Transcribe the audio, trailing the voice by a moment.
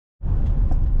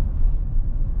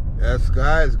Yes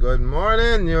guys, good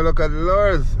morning. You look at the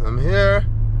lures. I'm here.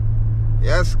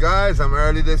 Yes guys, I'm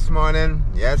early this morning.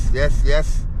 Yes.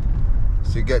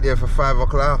 Should get there for 5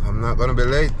 o'clock. I'm not gonna be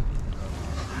late.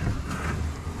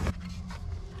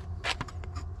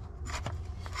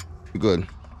 Good.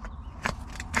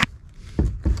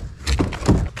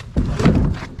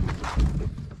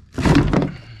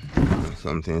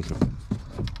 Something.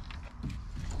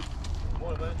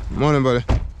 Morning, buddy.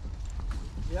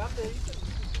 Yeah, I'm there.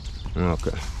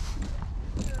 Okay.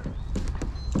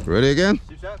 Ready again?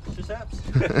 Ships.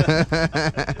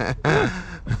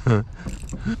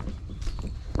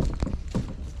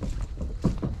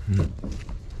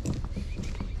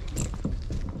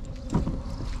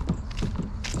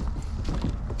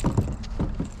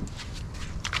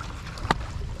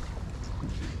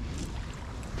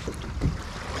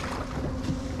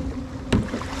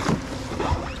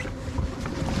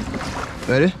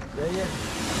 Ready? Yeah.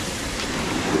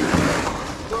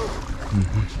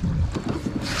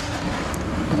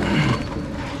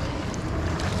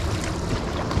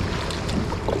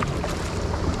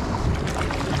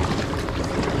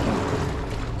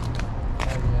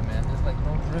 Man, there's like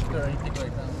no drift or anything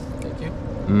like that. Thank you.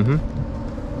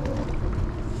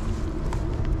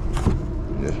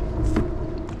 Yeah.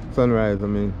 Sunrise,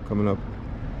 coming up.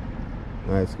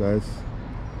 Nice, guys.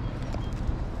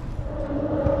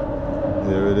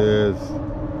 Here it is.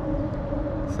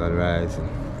 Sunrise.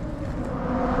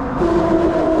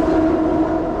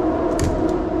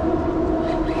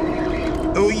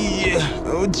 Oh yeah.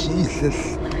 Oh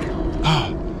Jesus.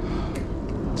 Oh.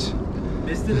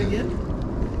 Missed it again?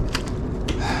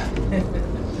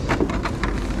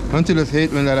 Don't you just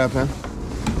hate when that happens?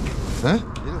 Huh?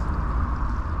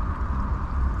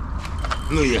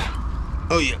 Oh yeah.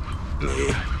 Oh yeah. Oh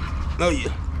yeah. Oh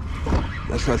yeah.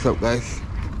 That's what's up, guys.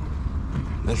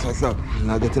 That's what's up.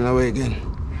 Not getting away again.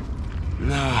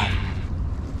 Nah.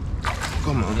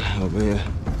 Come on over here.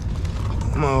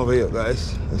 Come on over here,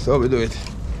 guys. That's how we do it.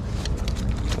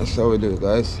 That's how we do it,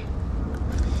 guys.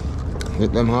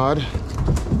 Hit them hard.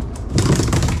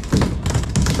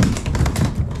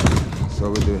 That's how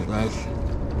we do it, guys.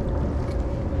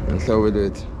 That's how we do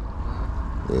it.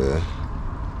 Yeah.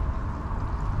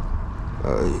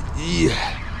 Oh yeah.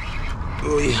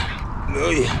 Oh yeah.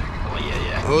 Oh yeah. Oh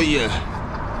yeah. Oh yeah.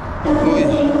 Oh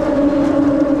yeah.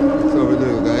 That's how we do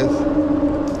it, guys.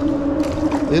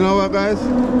 You know what, guys?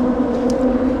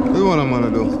 This is what I'm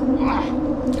gonna do.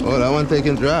 Oh, that one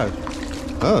taking drive.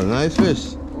 Oh, nice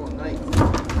fish. Oh, nice.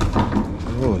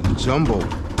 Oh, jumbo.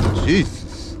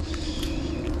 Jesus.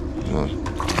 Oh.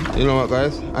 You know what,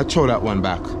 guys? I throw that one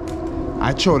back.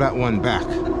 I throw that one back.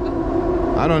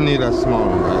 I don't need that small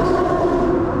one, guys.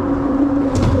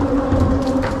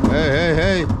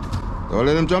 Hey. Don't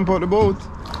let him jump out the boat.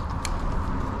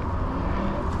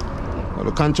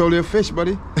 Gotta control your fish,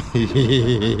 buddy. That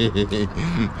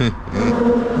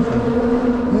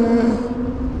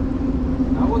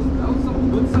was some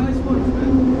good sized ones,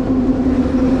 man.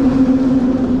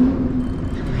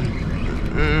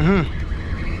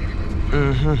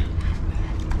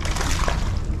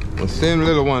 The same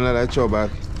little one that I throw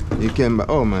back. You came back.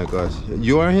 Oh my gosh.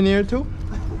 You are in here too?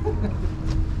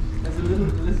 That's a little.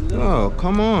 Oh,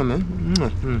 come on, man.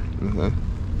 Okay.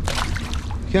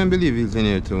 Can't believe he's in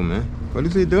here too, man. What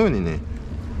is he doing in there?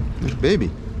 This baby.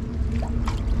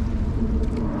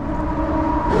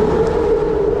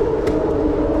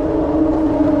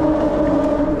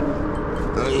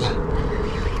 Oh yeah.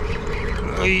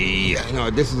 Oh yeah. No,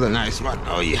 this is a nice one.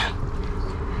 Oh yeah.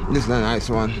 This is a nice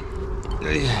one. Oh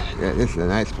yeah, this is a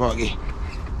nice Porgy.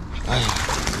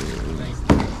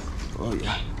 Oh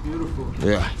yeah. Beautiful.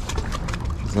 Yeah.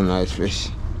 It's a nice fish.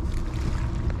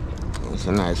 It's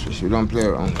a nice fish. You don't play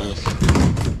around, guys.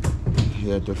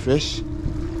 Here to fish.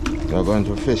 You're going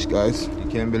to fish, guys. You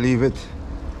can't believe it.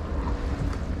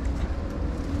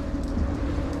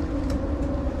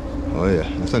 Oh yeah,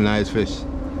 that's a nice fish.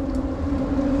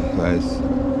 Guys.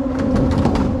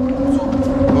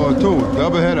 Oh, two,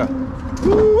 double header.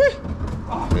 Woo-wee.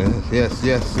 Yes.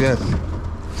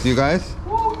 See, guys?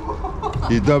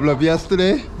 He doubled up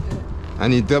yesterday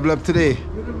and he doubled up today.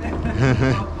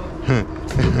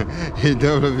 He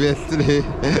doubled up yesterday.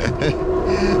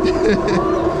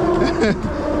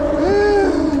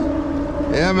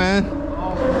 Yeah, man.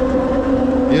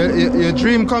 Your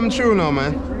dream come true now,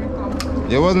 man.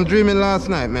 You wasn't dreaming last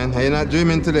night, man. You're not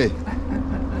dreaming today.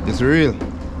 It's real.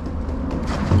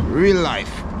 Real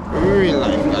life. Real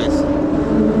life, guys.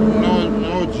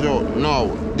 No joke.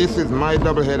 No. This is my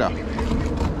double header.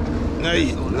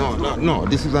 No.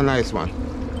 This is a nice one.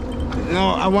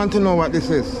 No, I want to know what this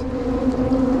is.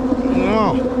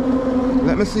 No.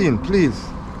 Let me see him, please.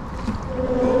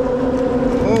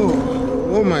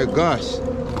 Oh my gosh.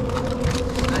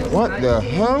 What the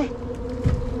hell?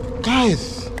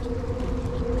 Guys,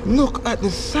 look at the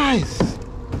size.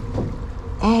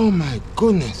 Oh my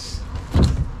goodness.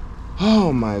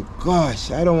 Oh my gosh.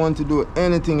 I don't want to do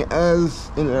anything else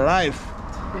in life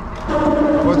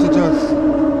but to just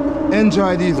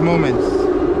enjoy these moments.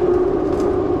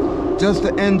 Just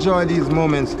to enjoy these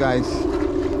moments, guys.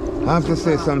 I have to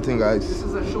say something, guys. This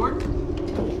is a short?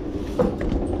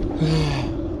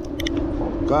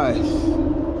 Guys,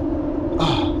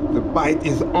 the bite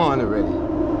is on already.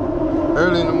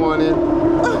 Early in the morning,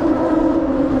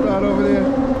 right over there,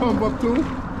 pump up too,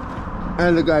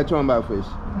 and the guy throwing back fish.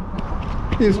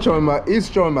 He's throwing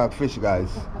back fish, guys.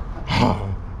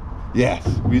 Yes,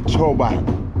 we throw back.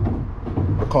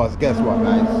 Because guess what,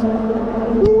 guys?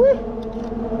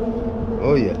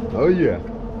 Oh yeah, oh yeah.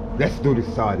 Let's do this,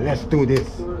 son. Let's do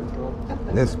this.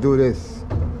 Let's do this.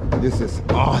 This is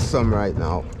awesome right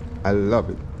now. I love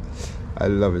it. I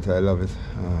love it. I love it.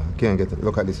 Can't get it.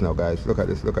 Look at this now, guys. Look at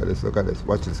this. Look at this. Look at this.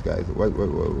 Watch this, guys.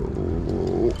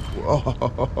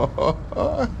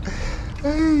 Oh.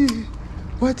 Hey,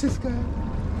 watch this, guy.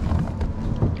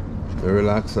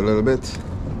 Relax a little bit.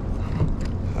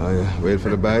 Oh yeah. Wait for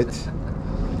the bite.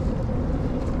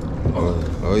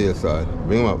 Oh yeah, son.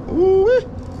 Bring him up. Ooh,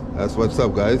 that's what's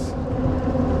up, guys.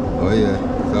 Oh yeah.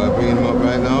 So I bring him up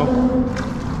right now.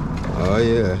 Oh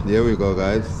yeah. There we go,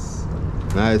 guys.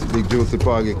 Nice big juicy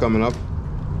porgy coming up.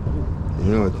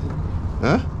 You know what?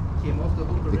 Huh? Came off the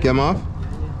hook. It came off?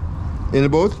 Yeah. In the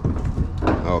boat?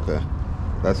 Okay.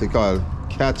 That's what we call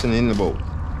catching in the boat.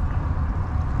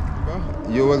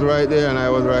 You was right there and I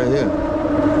was right here.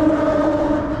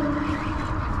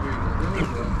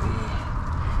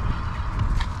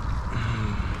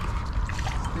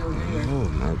 Oh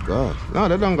my God. No,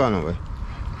 they don't go nowhere.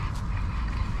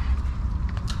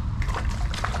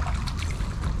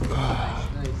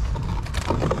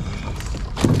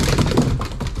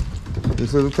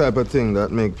 This is the type of thing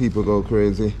that make people go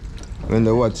crazy. When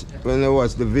they watch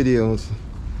the videos,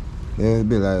 they'll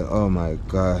be like, oh my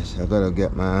gosh, I gotta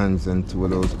get my hands on two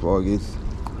of those porgies.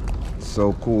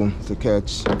 So cool to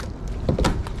catch.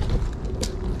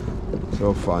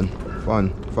 So fun.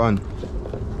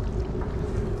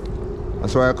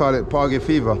 That's why I call it porgy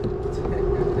fever.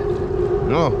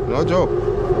 No joke.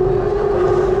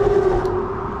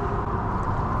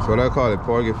 That's what I call it,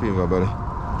 porgy fever, buddy.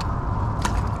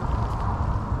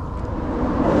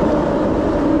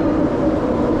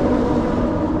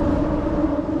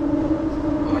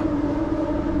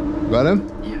 Got him?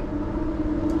 Yeah.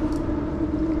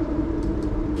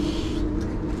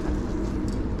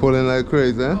 Pulling like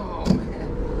crazy, huh?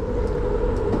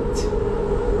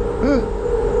 Oh,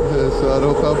 Yeah, so I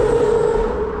don't come.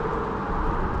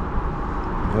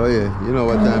 Oh yeah, you know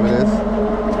what time it is.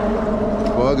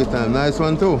 Porgy time, nice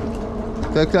one too.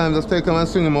 Take time, just take him and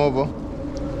swing him over.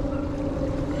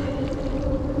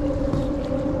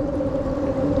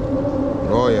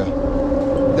 Oh yeah,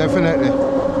 definitely.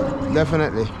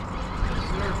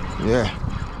 Yeah.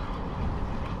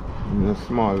 They're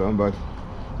small one, but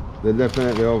they're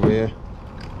definitely over here.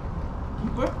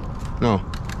 keeper? No.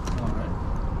 Alright.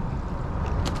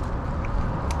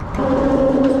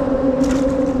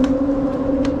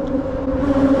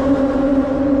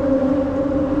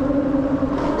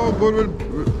 Oh, good.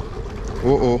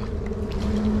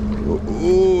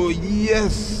 Oh,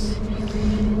 yes.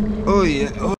 Oh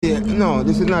yeah. No,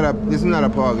 this is not a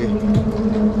porgy.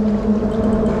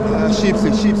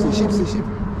 Sheepsy. She said,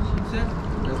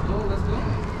 let's go.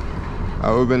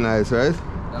 That would be nice, right?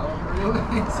 That would be really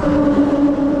nice.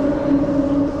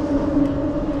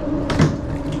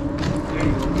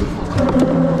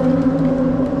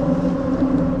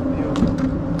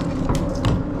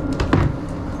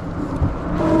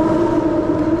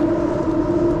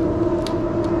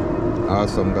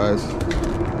 Awesome, guys.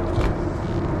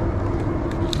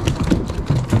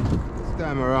 This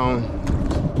time around,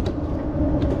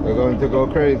 we're going to go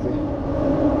crazy.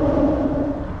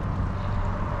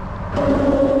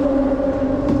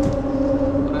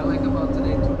 What I like about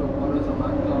today too, the water's a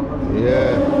lot calmer.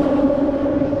 Yeah.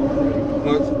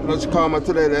 Much calmer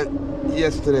today than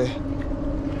yesterday.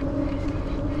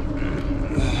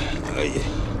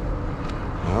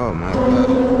 Oh my God.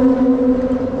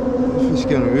 This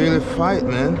fish can really fight,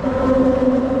 man.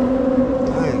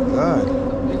 My God.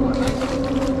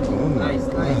 Oh my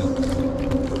God.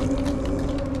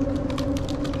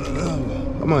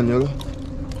 Come on, Yola.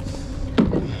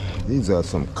 These are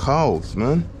some cows,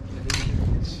 man.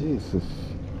 Jesus.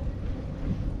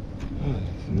 Oh,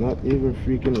 it's not even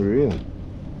freaking real.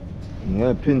 Yeah,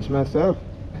 I pinch myself.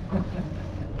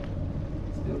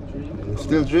 Still dreaming.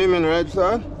 Still dreaming, right,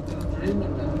 son? Still dreaming.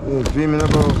 dreaming then. Dreaming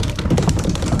about.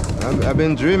 I've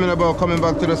been dreaming about coming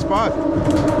back to the spot.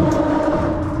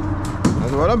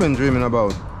 That's what I've been dreaming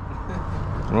about.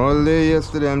 All day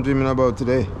yesterday, I'm dreaming about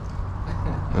today.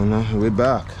 And we're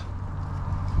back.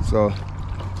 So,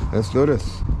 let's do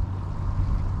this.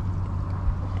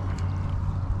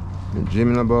 Been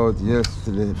dreaming about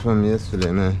yesterday, from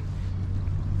yesterday, man.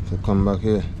 To come back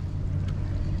here.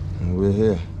 And we're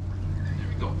here.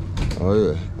 Oh,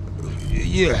 yeah.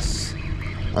 Yes.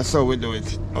 That's how we do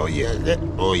it. Oh, yeah.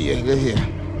 Oh, yeah. They're here.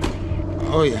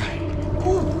 Oh, yeah.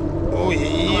 Oh,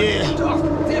 yeah.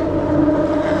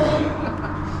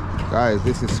 Guys,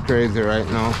 this is crazy right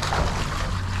now.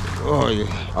 Oh, yeah.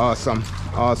 Awesome.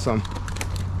 Awesome.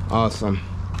 Awesome.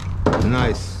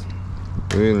 Nice.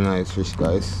 Real nice fish,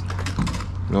 guys.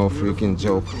 No freaking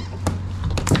joke.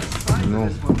 No.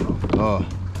 Oh.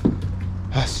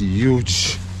 That's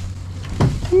huge.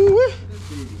 Woo-wee.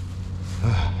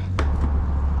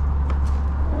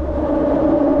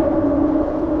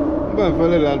 I'm going for a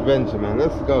little adventure, man.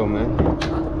 Let's go, man.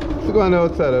 Let's go on the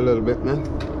outside a little bit, man.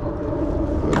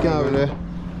 We can't have there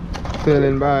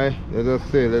sailing by. They just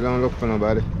sail. They don't look for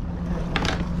nobody.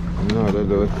 No, they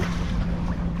do it.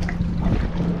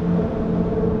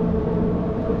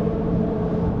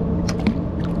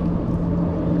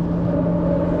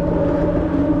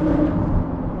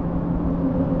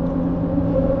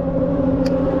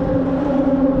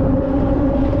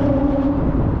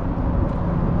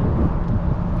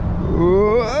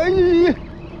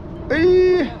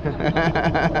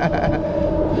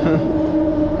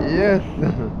 Yes.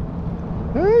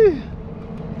 Hey.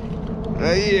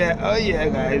 Oh yeah,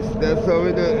 guys. That's how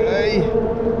we do it. Hey.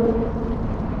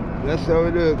 That's how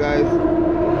we do it, guys.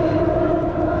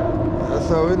 That's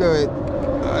how we do it.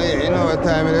 Oh yeah, you know what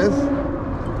time it is.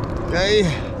 Hey.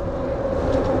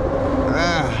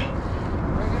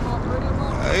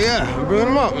 Yeah, bring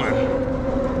them up, man.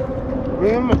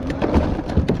 Bring them up.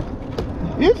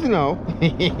 You know. He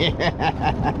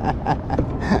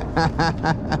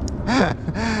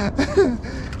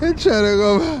trying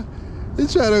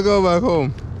to go back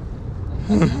home.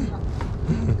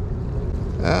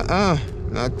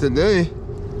 Not today.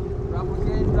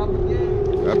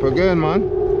 Drop again, man.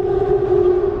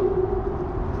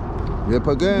 Yep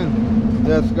again.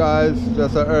 Yes, guys,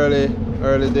 just an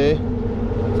early day.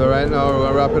 So right now we're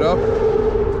gonna wrap it up.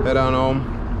 Head on home.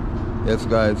 Yes,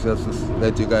 guys, just to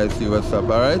let you guys see what's up.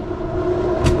 All right.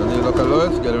 So you look at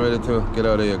Lois, getting ready to get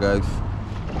out of here, guys.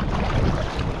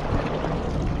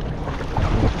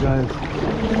 Guys,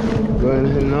 going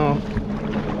in now.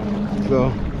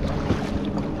 So,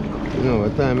 you know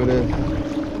what time it is.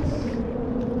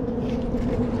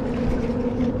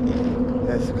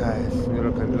 Yes, guys, you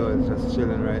look at Lois just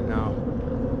chilling right now.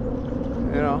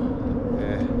 You know,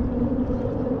 yeah.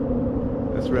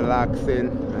 Just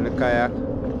relaxing in the kayak.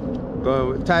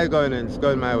 Tide going in, it's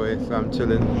going my way, so I'm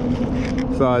chilling.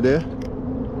 Saw there,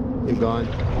 he gone.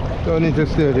 Don't need to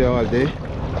stay there all day.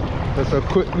 Just a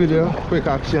quick video, quick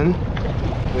action.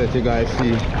 Let you guys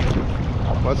see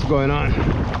what's going on.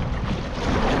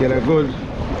 Get a good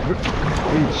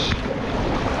reach.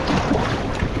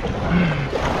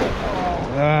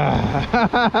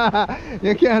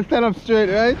 You can't stand up straight,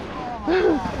 right?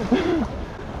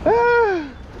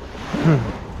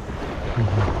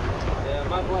 Yeah,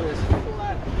 my blood is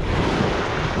flat.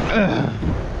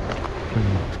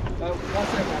 One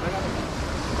second, I got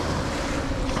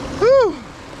Woo.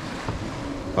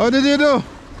 How did you do?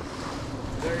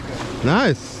 Very good.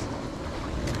 Nice.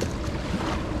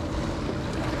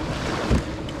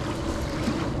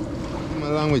 My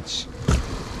language.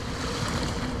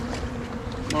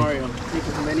 Mario, take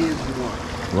as many as you want.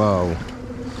 Wow.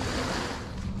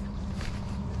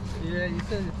 Yeah, you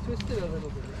said it twisted a little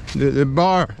bit. The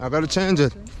bar, I gotta change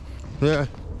it. Yeah.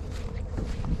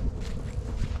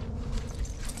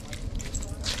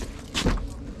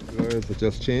 Glories, I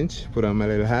just changed, put on my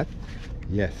little hat.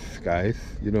 Yes, guys,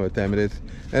 you know what time it is.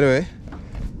 Anyway,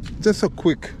 just a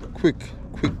quick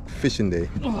fishing day.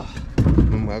 I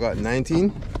got 19,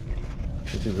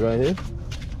 which is right here.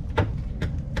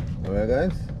 Alright,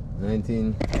 guys,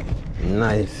 19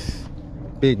 nice,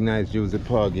 big, nice, juicy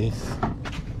porgies.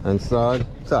 And Sod,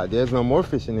 there's no more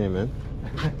fish in here, man.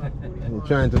 You're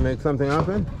trying to make something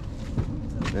happen?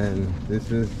 And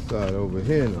this is Sod over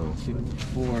here now. 2,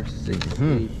 4, 6,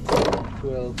 8,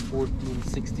 12, 14,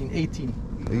 16, 18.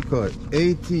 You caught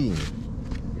 18.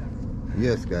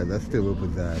 Yes, guys, that's still up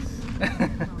his ass.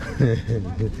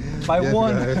 By Yes,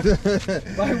 one. guys.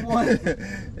 By one.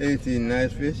 18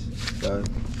 nice fish. So,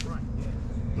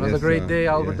 It was a great day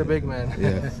out with the big man.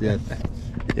 Yes.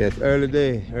 Yes, early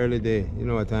day. You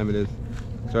know what time it is.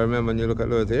 So remember, when you look at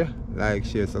those here, like,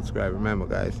 share, subscribe. Remember,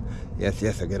 guys,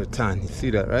 yes, I get a tan. You see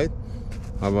that, right?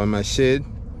 I have on my shade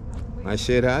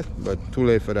hat, but too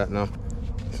late for that now.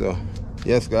 So,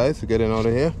 yes, guys, we're getting out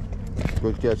of here.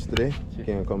 Good catch today. You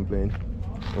can't complain.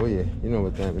 Oh yeah, you know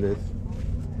what time it is.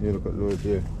 You look at those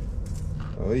here.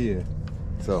 Oh yeah.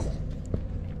 So,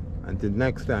 until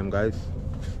next time, guys.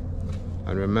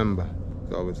 And remember,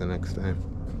 it's always the next time.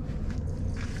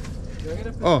 You're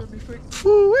gonna picture me quick?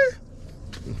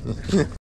 Woo-wee.